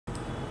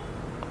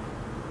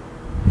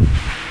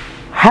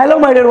Hello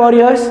my dear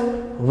warriors,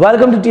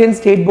 welcome to TN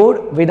State Board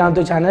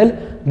Vedantu channel.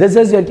 This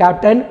is your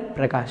captain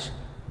Prakash.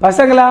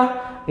 பசங்களா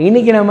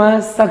இன்னைக்கு நம்ம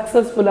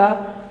சக்சஸ்ஃபுல்லா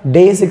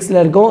டே 6ல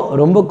இருக்கோம்.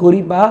 ரொம்ப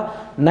குறிப்பா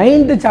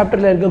 9th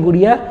சாப்டர்ல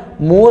இருக்கக்கூடிய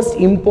மோஸ்ட்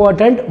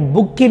இம்பார்ட்டன்ட்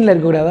புக்கின்ல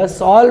இருக்கக்கூடிய அதாவது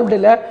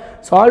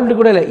சால்வ்டு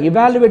கூட இல்ல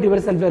evaluate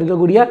yourself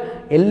இருக்கக்கூடிய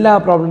எல்லா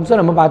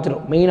ப்ராப்ளம்ஸும் நம்ம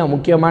பார்த்துறோம். மெயினா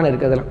முக்கியமான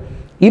இருக்குதெல்லாம்.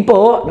 இப்போ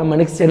நம்ம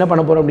நெக்ஸ்ட் என்ன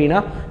பண்ண போறோம் அப்படினா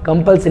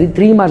கம்பல்சரி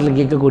 3 மார்க்ல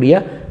கேட்கக்கூடிய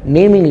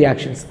நேமிங்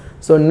ரியாக்ஷன்ஸ்.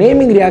 ஸோ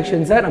நேமிங்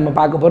ரியாக்ஷன்ஸை நம்ம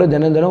பார்க்க போகிறோம்.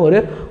 தினம் ஒரு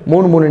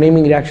மூணு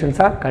நேமிங்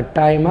ரியாக்ஷன்ஸாக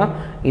கட்டாயமாக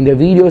இந்த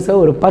வீடியோஸை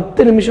ஒரு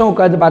 10 நிமிஷம்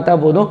உட்காந்து பார்த்தா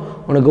போதும்,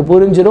 உனக்கு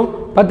புரிஞ்சிடும்.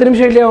 10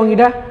 நிமிஷம் இல்லையா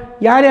உங்ககிட்ட?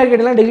 யார்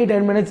கிட்டலாம் டெய்லி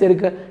 10 மினிட்ஸ்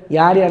இருக்குது,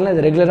 யாரெல்லாம்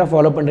இதை ரெகுலராக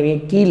ஃபாலோ பண்ணுறீங்க?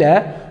 கீழே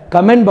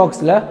கமெண்ட்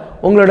பாக்ஸில்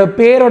உங்களோட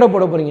பேரோட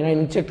போட போகிறீங்க. நான்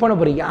இன்னைக்கு செக் பண்ண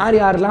போகிறேன்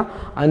யாரெல்லாம்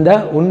அந்த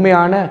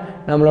உண்மையான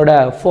நம்மளோட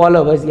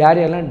ஃபாலோவர்ஸ்,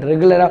 யாரெல்லாம்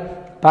ரெகுலராக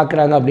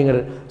பார்க்குறாங்க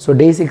அப்படிங்கிறது. ஸோ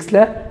டே 6ல்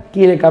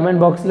கீழே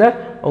கமெண்ட் பாக்ஸில்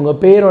உங்கள்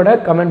பேரோட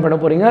கமெண்ட் பண்ண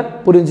போகிறீங்க.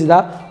 புரிஞ்சுதா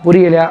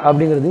புரியலையா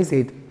அப்படிங்கிறதையும்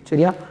சேர்த்து,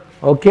 சரியா?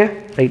 ஓகே,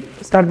 ரைட்,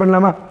 ஸ்டார்ட்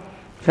பண்ணலாமா?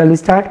 Shall we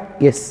start?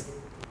 S.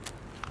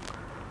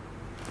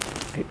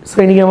 So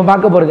இன்றைக்கி நம்ம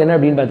பார்க்க போகிறது என்ன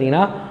அப்படின்னு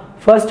பார்த்தீங்கன்னா,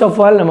 ஃபர்ஸ்ட் ஆஃப்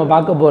ஆல் நம்ம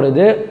பார்க்க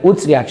போகிறது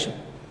Woods reaction.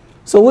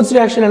 So Woods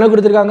reaction என்ன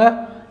கொடுத்துருக்காங்க?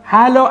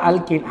 Hollow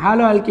alkane.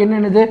 ஹாலோ ஆல்கேன்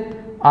என்னது?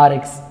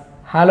 ஆர்எக்ஸ்.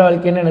 ஹாலோ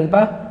ஆல்கேன்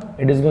என்னதுப்பா?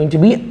 It is going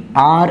to be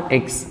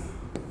RX.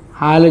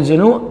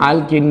 ஹாலஜனும்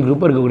alkane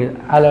group இருக்கக்கூடியது.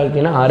 Hollow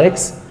alkane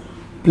RX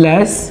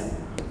plus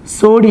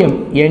sodium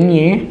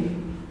Na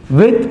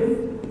with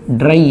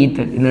try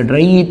ether. இந்த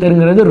try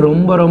ஈத்தருங்கிறது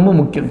ரொம்ப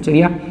முக்கியம்,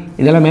 சரியா?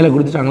 இதெல்லாம் மேலே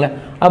கொடுத்துட்டாங்களே.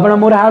 அப்போ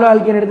நம்ம ஒரு ஹாலோ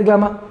ஆல்கேன்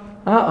எடுத்துக்கலாமா?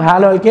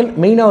 ஹாலோ ஆல்கேன்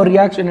மெயினாக ஒரு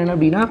ரியாக்ஷன் என்ன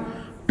அப்படின்னா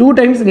 2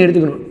 டைம்ஸ் நீ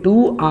எடுத்துக்கணும்.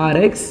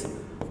 2RX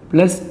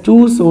plus 2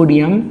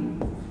 sodium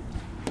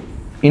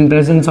in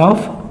presence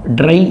of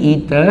try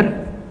ether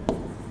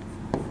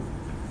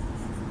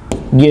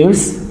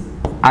gives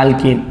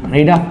alkane,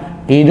 ரைட்டா?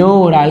 ஏதோ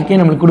ஒரு ஆல்கேன்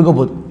நம்மளுக்கு கொடுக்க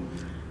போகுது.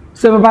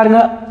 ஸோ இப்போ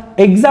பாருங்கள்,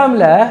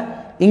 எக்ஸாமில்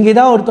இங்கே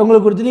தான்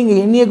ஒருத்தவங்களுக்கு கொடுத்துட்டு இங்கே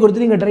எண்ணெயை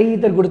கொடுத்துட்டு இங்கே ட்ரை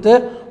ஈத்தர் கொடுத்து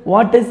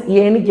வாட் இஸ்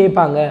ஏன்னு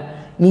கேட்பாங்க.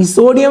 நீ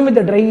சோடியம் வித்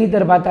ட்ரை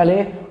ஈத்தர் பார்த்தாலே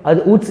அது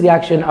வுட்ஸ்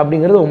ரியாக்ஷன்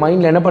அப்படிங்கிறது உங்கள்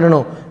மைண்டில் என்ன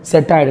பண்ணணும்?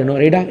 செட் ஆகிடணும்,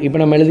 ரைட்டா? இப்போ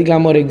நம்ம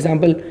எழுதிக்கலாமா ஒரு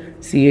example?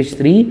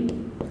 CH3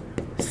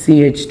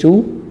 CH2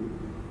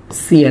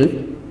 Cl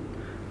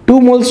 2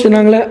 moles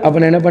சொன்னாங்களே. அப்போ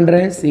நான் என்ன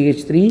பண்ணுறேன்?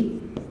 CH3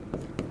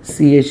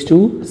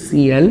 CH2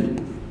 Cl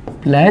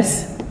plus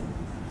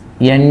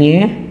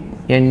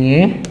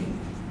Na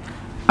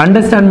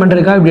understand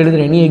பண்ணுறதுக்காக இப்படி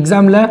எழுதுறேன். நீ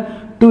எக்ஸாமில்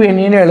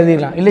 2Na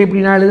எழுதிடலாம், இல்லை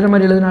இப்படி நான் எழுதுகிற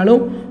மாதிரி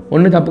எழுதினாலும்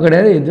ஒன்றும் தப்பு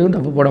கிடையாது, எதுவும்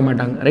தப்பு போட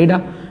மாட்டாங்க, ரைட்டா?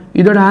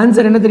 இதோட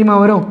ஆன்சர் என்ன தெரியுமா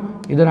வரும்?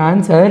 இதோட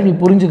ஆன்சர் நீ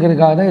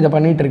புரிஞ்சுக்கிறதுக்காக தான் இதை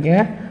பண்ணிகிட்டு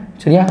இருக்கேன்,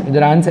 சரியா?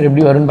 இதோட ஆன்சர்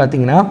எப்படி வரும்னு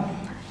பார்த்தீங்கன்னா,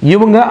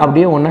 இவங்க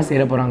அப்படியே ஒன்றா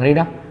சேர போகிறாங்க,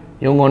 ரைட்டா?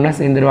 இவங்க ஒன்றா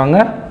சேர்ந்துருவாங்க.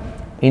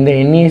 இந்த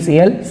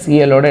NaCl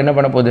Clோட என்ன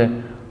பண்ண போகுது?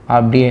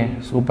 அப்படியே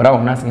சூப்பராக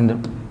ஒன்றா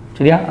சேர்ந்துடும்,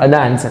 சரியா?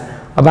 அதுதான் ஆன்சர்.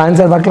 அப்போ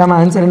ஆன்சர் பார்க்கலாமா?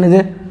 ஆன்சர்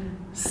என்னது?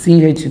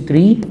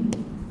 CH3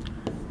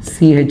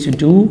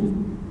 CH2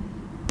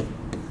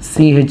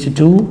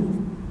 CH2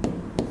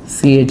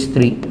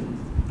 CH3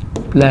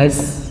 plus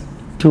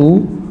 2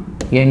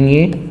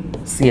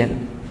 NaCl.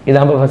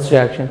 இதான் இப்போ ஃபர்ஸ்ட்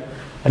ரியாக்ஷன்.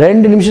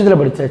 2 நிமிஷத்தில்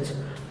படித்தாச்சு.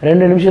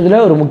 2 நிமிஷத்தில்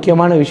ஒரு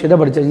முக்கியமான விஷயத்தை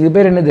படித்தாச்சு. இது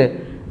பேர் என்னது?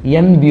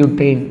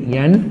 N-பியூட்டேன்.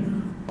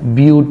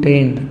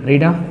 N-பியூட்டேன்,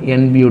 ரைட்டா?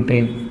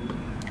 N-பியூட்டேன்.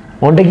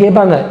 உன்கிட்ட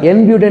கேட்பாங்க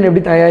N-பியூட்டேன்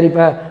எப்படி தயாரிப்ப,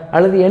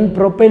 அல்லது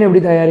N-ப்ரோப்பேன்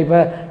எப்படி தயாரிப்ப,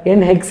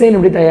 N-ஹெக்சேன்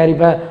எப்படி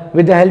தயாரிப்ப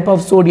with the help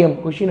of sodium.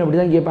 Question அப்படி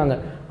தான் கேட்பாங்க.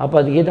 அப்போ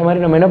அதுக்கேற்ற மாதிரி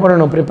நம்ம என்ன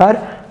பண்ணணும்? ப்ரிப்பேர்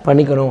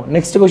பண்ணிக்கணும்.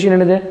 நெக்ஸ்ட் கொஷின்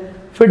என்னது?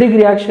 Fittig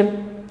reaction.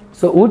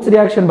 So Woods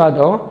reaction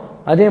பார்த்தோம்,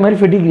 அதே மாதிரி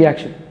ஃபிட்டிக்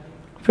ரியாக்ஷன்.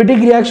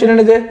 ஃபிட்டிக் ரியாக்ஷன்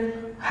என்னது?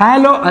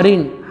 Hollow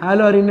arene.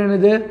 ஹாலோ அரின்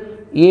என்னது?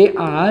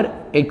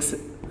 ARX.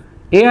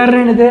 AR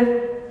என்னது?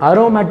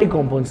 Aromatic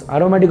compounds.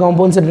 அரோமேட்டிக்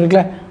காம்பவுண்ட்ஸ்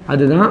இருக்குல்ல,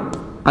 அதுதான்.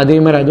 அதே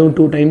மாதிரி அதுவும்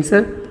 2 டைம்ஸு.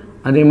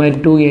 அதே மாதிரி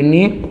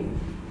 2Na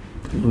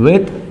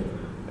with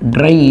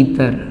try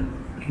ether,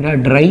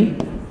 try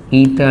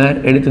ether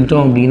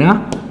எடுத்துக்கிட்டோம் அப்படின்னா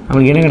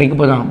நம்மளுக்கு என்ன கிடைக்க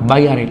போதான்?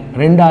 பைஆரைல்.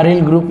 2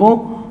 அரைல் குரூப்பும்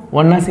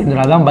ஒன்றா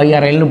சேர்ந்துடும், அதான்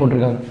பைஆரைல்னு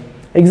போட்டிருக்காங்க.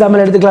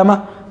 எக்ஸாம்பிள் எடுத்துக்கலாமா?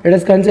 லெட்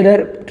அஸ்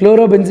கன்சிடர்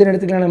குளோரோபென்சின்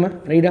எடுத்துக்கலாம் நம்ம,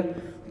 ரைட்டா?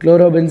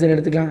 குளோரோபென்சின்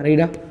எடுத்துக்கலாம்,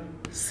 ரைட்டா?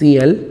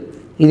 Cl.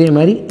 இதே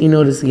மாதிரி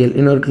இன்னொரு Cl,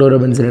 இன்னொரு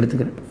குளோரோபென்சின்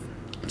எடுத்துக்கிறேன்,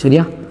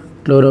 சரியா?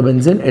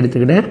 குளோரோபென்சின்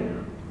எடுத்துக்கிட்டேன்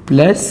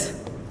ப்ளஸ்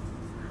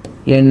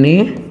Na.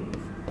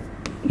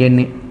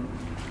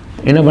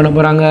 என்ன பண்ண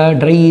போகிறாங்க?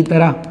 ட்ரை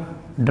ஈத்தரா?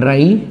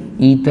 ட்ரை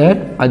ஈத்தர்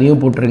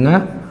அதையும் போட்டுருங்க.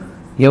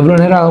 எவ்வளோ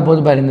நேரம் ஆக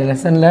போகுது பாரு. இந்த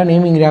லெசனில்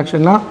நேமிங்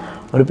ரியாக்ஷன்லாம்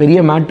ஒரு பெரிய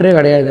மேட்ரே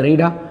கிடையாது,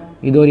 ரைட்டா?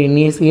 இது ஒரு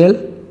NaCl,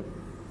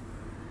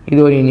 இது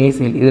ஒரு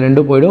NaCl, இது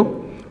ரெண்டும் போயிடும்.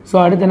 ஸோ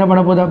அடுத்து என்ன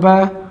பண்ண போகுது? அப்போ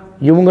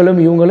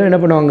இவங்களும் என்ன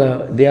பண்ணுவாங்க?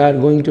 They are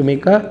going to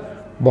make a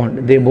bond.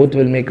 They both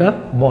will make a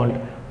bond.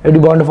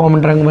 எப்படி பாண்ட் ஃபார்ம்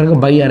பண்ணுறாங்க பாருங்க?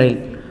 பைஆரைல்,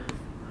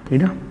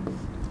 ரைட்டா?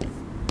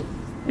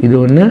 இது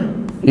ஒன்று.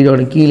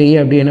 இதோட கீழேயே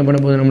அப்படி என்ன பண்ண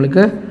போகுது?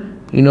 நம்மளுக்கு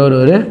இன்னொரு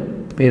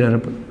பேர்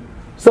வரப்பு.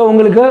 ஸோ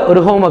உங்களுக்கு ஒரு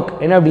ஹோம்ஒர்க்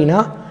என்ன அப்படின்னா,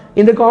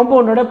 இந்த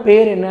காம்பவுண்டோட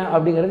பேர் என்ன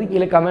அப்படிங்கிறது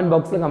கீழே கமெண்ட்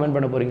பாக்ஸில் கமெண்ட்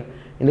பண்ண போகிறீங்க.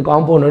 இந்த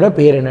காம்பவுண்டோட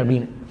பேர் என்ன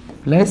அப்படின்னு.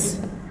 ப்ளஸ்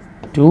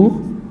 2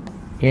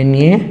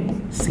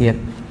 NaCl,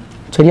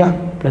 சரியா?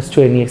 ப்ளஸ்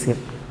 2 NaCl,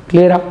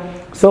 கிளியரா?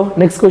 So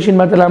next question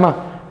பார்த்துலாமா?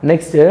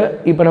 நெக்ஸ்ட்டு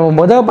இப்போ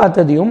நம்ம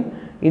பார்த்ததையும்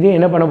இது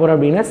என்ன பண்ண போகிறோம்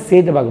அப்படின்னா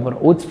சேர்த்து பார்க்க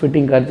போகிறோம். ஊட்ஸ்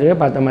ஃபிட்டிங் கருத்துவே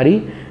பார்த்த மாதிரி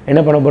என்ன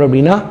பண்ண போகிறோம்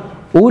அப்படின்னா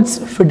ஊட்ஸ்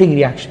ஃபிட்டிங்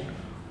ரியாக்ஷன்.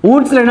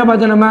 ஊட்ஸில் என்ன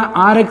பார்த்தோம் நம்ம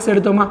ஆர்எக்ஸ்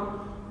எடுத்தோமா,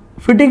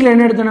 ஃபிட்டிங்கில்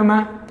என்ன எடுத்தோம் நம்ம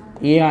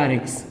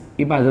ஏஆர்எக்ஸ்.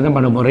 இப்போ அதை தான்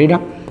பண்ண போகிறோம் ரைட்டா.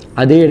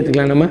 அதே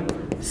எடுத்துக்கலாம் நம்ம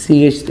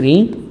CH3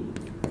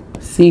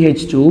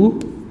 CH2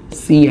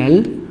 Cl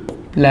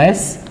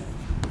plus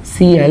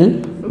Cl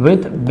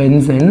with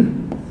benzene.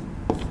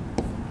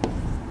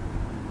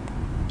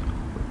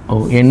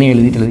 Na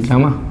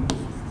எழுதிக்கலாமா,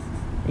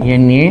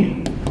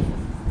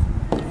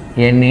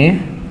 Na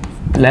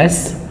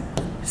plus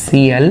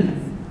Cl.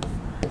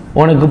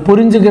 உனக்கு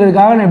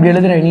புரிஞ்சுக்கிறதுக்காக நான் இப்படி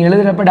எழுதுகிறேன். நீ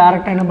எழுதுகிறப்ப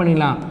டேரெக்டாக என்ன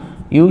பண்ணிடலாம்,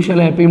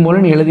 யூஸ்வலாக எப்பயும்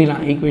போல் நீ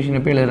எழுதிடலாம் ஈக்குவேஷன்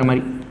எப்போ எழுதுகிற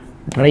மாதிரி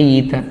ட்ரை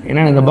ஈத்தர்.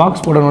 ஏன்னா இந்த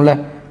பாக்ஸ் போடணும்ல,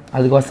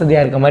 அதுக்கு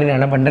வசதியாக இருக்க மாதிரி நான்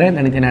என்ன பண்ணுறேன்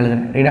தனித்தனியாக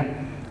எழுதுறேன் ரைட்டா.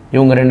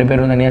 இவங்க 2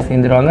 பேரும் தனியாக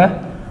சேர்ந்துருவாங்க,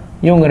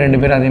 இவங்க 2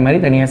 பேரும் அதே மாதிரி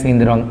தனியாக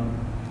சேர்ந்துருவாங்க.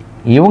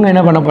 இவங்க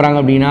என்ன பண்ண போகிறாங்க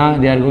அப்படின்னா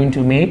they are going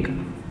to make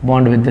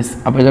bond with this.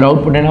 அப்போ இதோட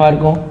அவுட்புட் என்னவாக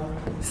இருக்கும்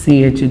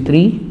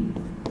CH3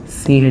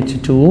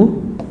 CH2.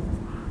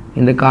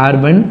 இந்த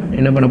கார்பன்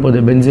என்ன பண்ண போகுது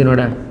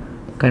பென்சீனோட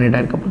கனெக்டாக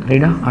இருக்க போகுது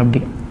ரைட்டா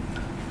அப்படி.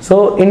 ஸோ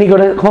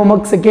இன்றைக்கோட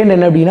ஹோம்ஒர்க் செகண்ட்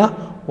என்ன அப்படின்னா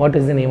what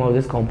is the name of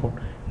this compound.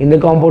 இந்த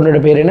காம்பவுண்டோட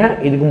பேர் என்ன,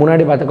 இதுக்கு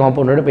முன்னாடி பார்த்த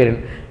காம்பவுண்டோட பேர்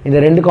என்ன, இந்த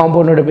 2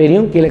 காம்பவுண்டோட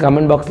பேரையும் கீழே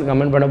கமெண்ட் பாக்ஸில்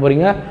கமெண்ட் பண்ண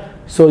போகிறீங்க.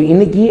 ஸோ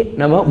இன்றைக்கி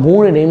நம்ம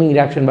 3 நேமிங்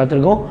ரியாக்ஷன்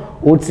பார்த்துருக்கோம்.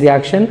 ஊட்ஸ்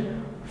reaction,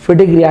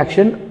 Fittig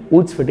reaction,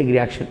 ஊட்ஸ் Fittig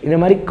reaction. இந்த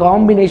மாதிரி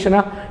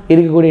காம்பினேஷனாக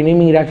இருக்கக்கூடிய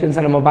நேமிங்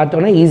ரியாக்ஷன்ஸை நம்ம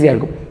பார்த்தோன்னா ஈஸியாக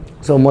இருக்கும்.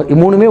 ஸோ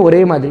 3மே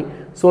ஒரே மாதிரி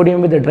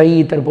சோடியம் வித் ட்ரை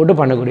ஈத்தர் போட்டு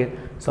பண்ணக்கூடியது.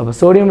 ஸோ அப்போ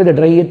சோடியம் வித்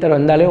ட்ரை ஈத்தர்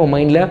வந்தாலே உங்கள்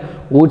மைண்டில்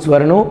ஊட்ஸ்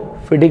வரணும்,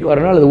 ஃபிட்டிக்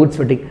வரணும், அல்லது ஊட்ஸ்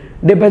Fittig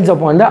depends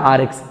upon the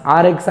RX.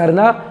 ஆர்எக்ஸாக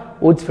இருந்தால்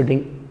ஊட்ஸ்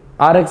ஃபிட்டிங்,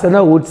 ஆர்எக்ஸ்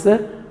இருந்தால் ஊட்ஸு.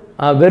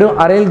 வெறும்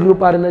அரைல்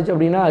குரூப்பாக இருந்துச்சு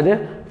அப்படின்னா அது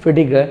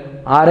ஃபிட்டிக்கு,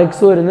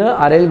 ஆர்எக்ஸும் இருந்து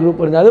அரைல்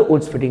குரூப் இருந்தால் அது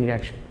ஊட்ஸ் ஃபிட்டிங்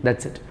ரியாக்ஷன்.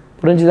 That's it.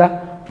 புரிஞ்சுதா?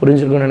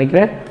 புரிஞ்சுருக்குன்னு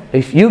நினைக்கிறேன்.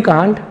 If you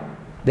can't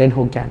then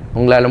who can.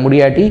 உங்களால்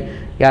முடியாட்டி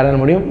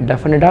யாரால் முடியும்.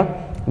 டெஃபினட்டாக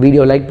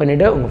வீடியோ லைக்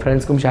பண்ணிவிட்டு உங்கள்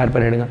ஃப்ரெண்ட்ஸ்க்கும் ஷேர்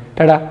பண்ணிவிடுங்க.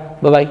 டடா,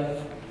 பாய்.